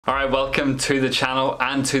Alright, welcome to the channel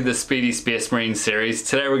and to the Speedy Space Marine series.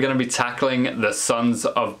 Today we're going to be tackling the Sons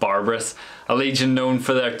of Barbarous, a legion known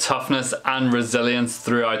for their toughness and resilience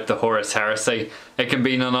throughout the Horus Heresy. It can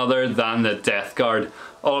be none other than the Death Guard.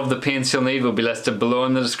 All of the paints you'll need will be listed below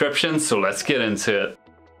in the description, so let's get into it.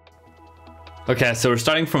 Okay, so we're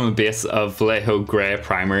starting from a base of Vallejo grey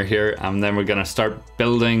primer here, and then we're going to start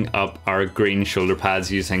building up our green shoulder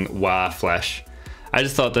pads using Waaagh flesh. I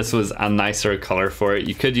just thought this was a nicer colour for it.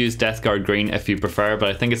 You could use Death Guard green if you prefer, but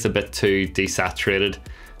I think it's a bit too desaturated.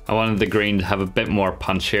 I wanted the green to have a bit more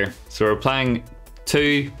punch here. So we're applying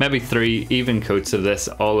 2, maybe 3 even coats of this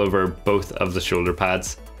all over both of the shoulder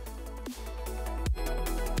pads.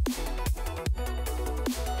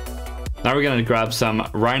 Now we're going to grab some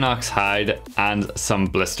Rhinox hide and some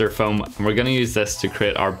Blister Foam, and we're going to use this to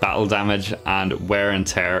create our battle damage and wear and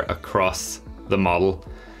tear across the model.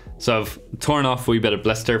 So I've torn off a wee bit of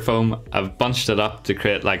Blister Foam, I've bunched it up to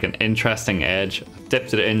create like an interesting edge,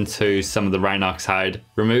 dipped it into some of the Rhinox hide,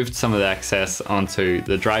 removed some of the excess onto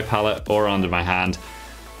the dry palette or onto my hand,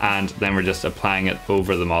 and then we're just applying it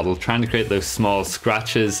over the model, trying to create those small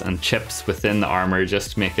scratches and chips within the armour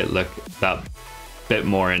just to make it look that bit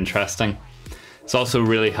more interesting. This also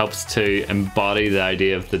really helps to embody the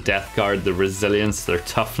idea of the Death Guard, the resilience, their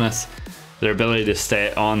toughness, their ability to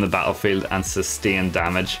stay on the battlefield and sustain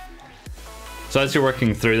damage. So as you're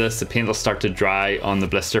working through this, the paint will start to dry on the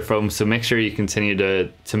Blister Foam, so make sure you continue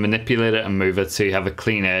to manipulate it and move it so you have a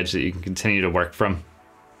clean edge that you can continue to work from.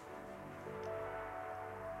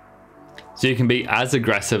 So you can be as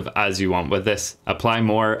aggressive as you want with this. Apply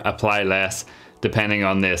more, apply less, depending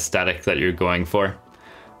on the aesthetic that you're going for.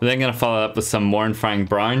 We're then going to follow up with some Mournfang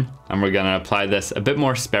brown, and we're going to apply this a bit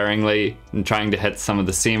more sparingly and trying to hit some of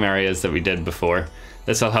the same areas that we did before.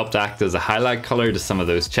 This will help to act as a highlight colour to some of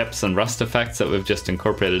those chips and rust effects that we've just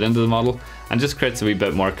incorporated into the model, and just creates a wee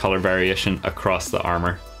bit more colour variation across the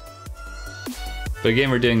armour. But again,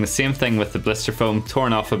 we're doing the same thing with the Blister Foam,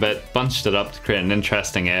 torn off a bit, bunched it up to create an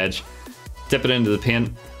interesting edge, dip it into the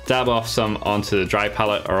paint, dab off some onto the dry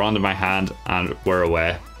palette or onto my hand, and we're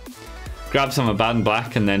away. Grab some Abaddon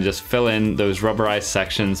black and then just fill in those rubberized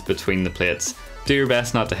sections between the plates. Do your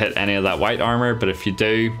best not to hit any of that white armour, but if you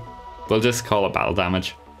do, we'll just call it battle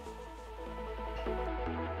damage.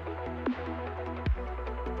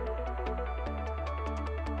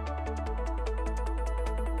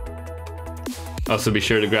 Also be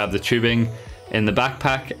sure to grab the tubing in the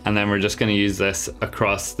backpack, and then we're just going to use this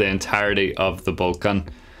across the entirety of the bolt gun.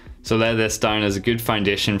 So lay this down as a good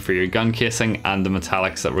foundation for your gun casing and the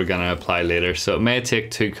metallics that we're going to apply later. So it may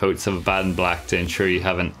take 2 coats of Abaddon black to ensure you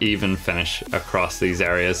have an even finish across these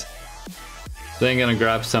areas. Then I'm going to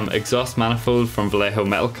grab some exhaust manifold from Vallejo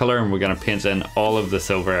metal colour, and we're going to paint in all of the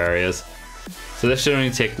silver areas. So this should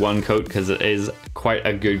only take 1 coat because it is quite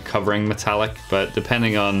a good covering metallic, but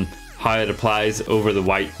depending on how it applies over the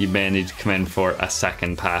white, you may need to come in for a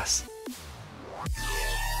second pass.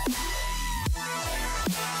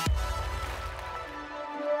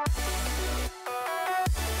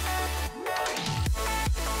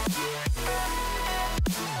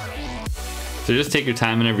 So just take your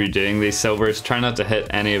time whenever you're doing these silvers. Try not to hit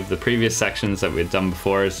any of the previous sections that we've done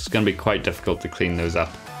before. It's going to be quite difficult to clean those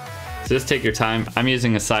up. So just take your time. I'm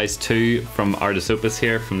using a size 2 from Artis Opus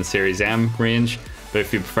here from the Series M range, but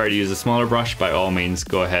if you prefer to use a smaller brush, by all means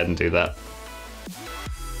go ahead and do that.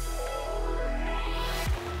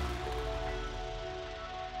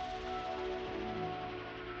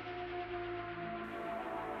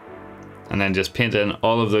 And then just paint in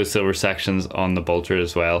all of those silver sections on the bolter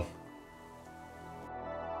as well.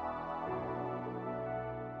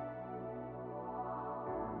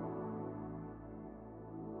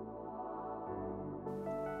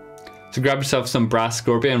 So grab yourself some brass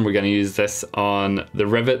scorpion. We're going to use this on the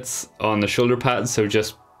rivets on the shoulder pads, so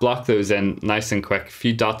just block those in nice and quick, a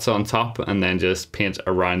few dots on top, and then just paint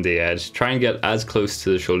around the edge. Try and get as close to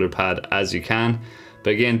the shoulder pad as you can, but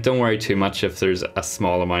again, don't worry too much if there's a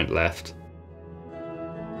small amount left.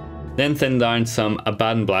 Then thin down some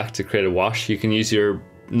Abaddon black to create a wash. You can use your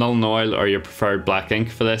Nuln Oil or your preferred black ink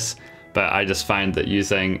for this, but I just find that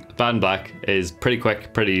using Abaddon black is pretty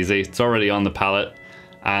quick, pretty easy. It's already on the palette,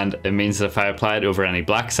 and it means that if I apply it over any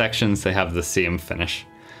black sections, they have the same finish.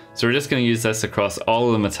 So we're just going to use this across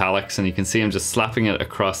all of the metallics, and you can see I'm just slapping it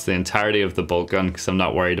across the entirety of the bolt gun because I'm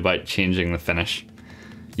not worried about changing the finish.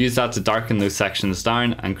 Use that to darken those sections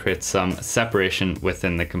down and create some separation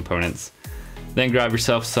within the components. Then grab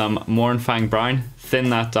yourself some Mournfang brown,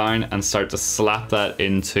 thin that down and start to slap that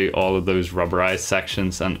into all of those rubberized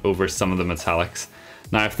sections and over some of the metallics.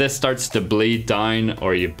 Now if this starts to bleed down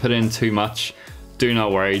or you put in too much, do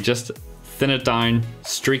not worry, just thin it down,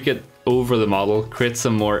 streak it over the model, create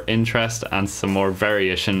some more interest and some more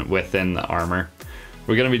variation within the armour.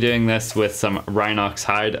 We're going to be doing this with some Rhinox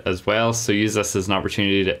hide as well, so use this as an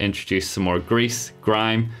opportunity to introduce some more grease,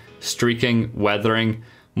 grime, streaking, weathering,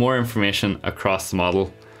 more information across the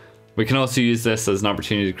model. We can also use this as an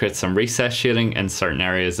opportunity to create some recess shading in certain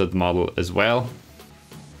areas of the model as well.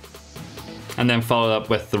 And then follow up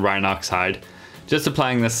with the Rhinox hide, just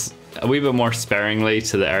applying this a wee bit more sparingly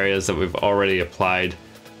to the areas that we've already applied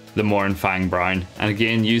the Mournfang brown, and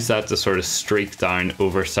again use that to sort of streak down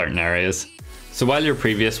over certain areas. So while your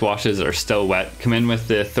previous washes are still wet, come in with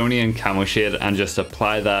the Athonian Camoshade and just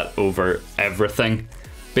apply that over everything.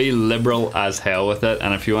 Be liberal as hell with it,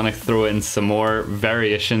 and if you want to throw in some more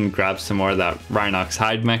variation, grab some more of that Rhinox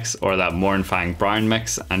hide mix or that Mournfang brown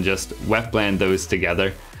mix and just wet blend those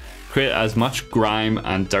together. Create as much grime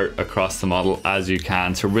and dirt across the model as you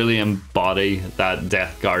can to really embody that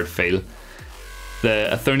Death Guard feel. The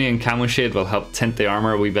Athonian Camoshade will help tint the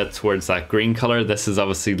armour a wee bit towards that green colour. This is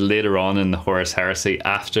obviously later on in the Horus Heresy,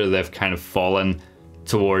 after they've kind of fallen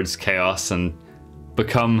towards chaos and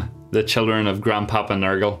become the children of Grandpapa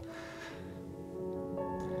Nurgle.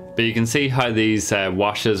 But you can see how these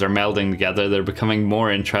washes are melding together. They're becoming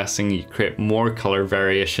more interesting. You create more colour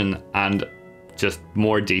variation and just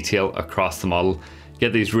more detail across the model.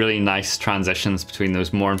 Get these really nice transitions between those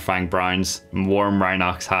Mournfang browns and warm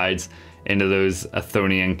Rhinox hides into those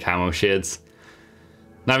Athonian camo shades.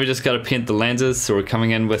 Now we just got to paint the lenses, so we're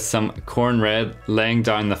coming in with some Khorne red, laying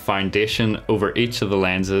down the foundation over each of the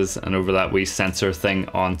lenses and over that wee sensor thing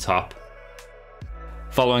on top.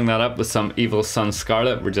 Following that up with some Evil Sunz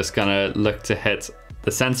Scarlet, we're just going to look to hit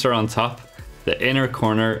the sensor on top, the inner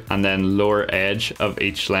corner and then lower edge of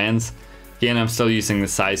each lens. Again, I'm still using the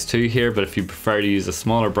size 2 here, but if you prefer to use a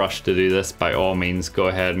smaller brush to do this, by all means go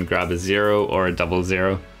ahead and grab a 0 or a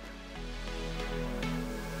 00.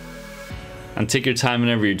 And take your time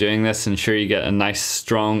whenever you're doing this, ensure you get a nice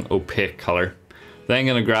strong opaque colour. Then I'm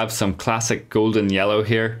going to grab some classic golden yellow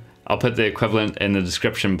here. I'll put the equivalent in the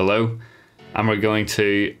description below. And we're going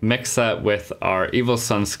to mix that with our Evil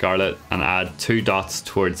Sunz Scarlet and add 2 dots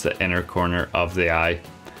towards the inner corner of the eye.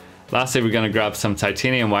 Lastly, we're going to grab some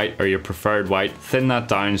titanium white or your preferred white, thin that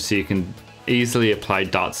down so you can easily apply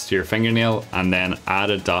dots to your fingernail, and then add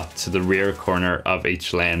a dot to the rear corner of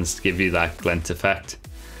each lens to give you that glint effect.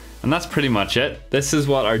 And that's pretty much it. This is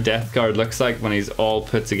what our Death Guard looks like when he's all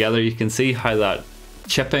put together. You can see how that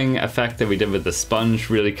chipping effect that we did with the sponge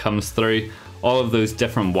really comes through. All of those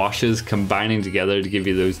different washes combining together to give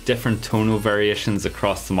you those different tonal variations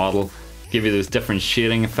across the model, give you those different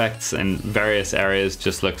shading effects in various areas,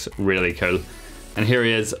 just looks really cool. And here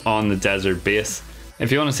he is on the desert base.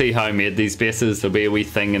 If you want to see how I made these bases, there'll be a wee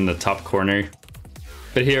thing in the top corner.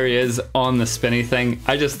 But here he is on the spinny thing.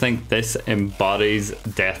 I just think this embodies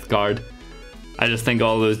Death Guard. I just think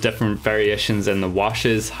all those different variations in the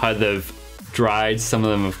washes, how they've dried, some of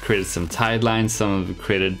them have created some tide lines, some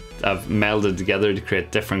have melded together to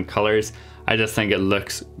create different colors. I just think it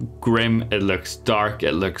looks grim, it looks dark,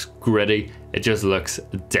 it looks gritty, it just looks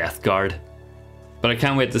Death Guard. But I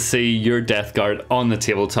can't wait to see your Death Guard on the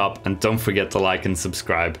tabletop, and don't forget to like and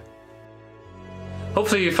subscribe.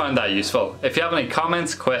 Hopefully you found that useful. If you have any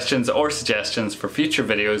comments, questions or suggestions for future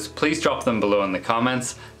videos, please drop them below in the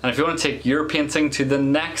comments. And if you want to take your painting to the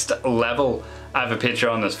next level, I have a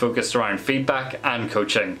Patreon that's focused around feedback and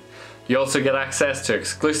coaching. You also get access to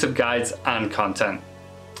exclusive guides and content.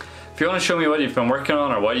 If you want to show me what you've been working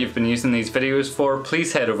on or what you've been using these videos for,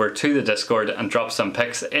 please head over to the Discord and drop some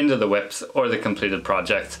pics into the whips or the completed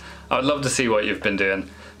projects. I would love to see what you've been doing.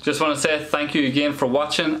 Just want to say thank you again for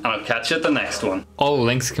watching, and I'll catch you at the next one. All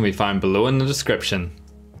links can be found below in the description.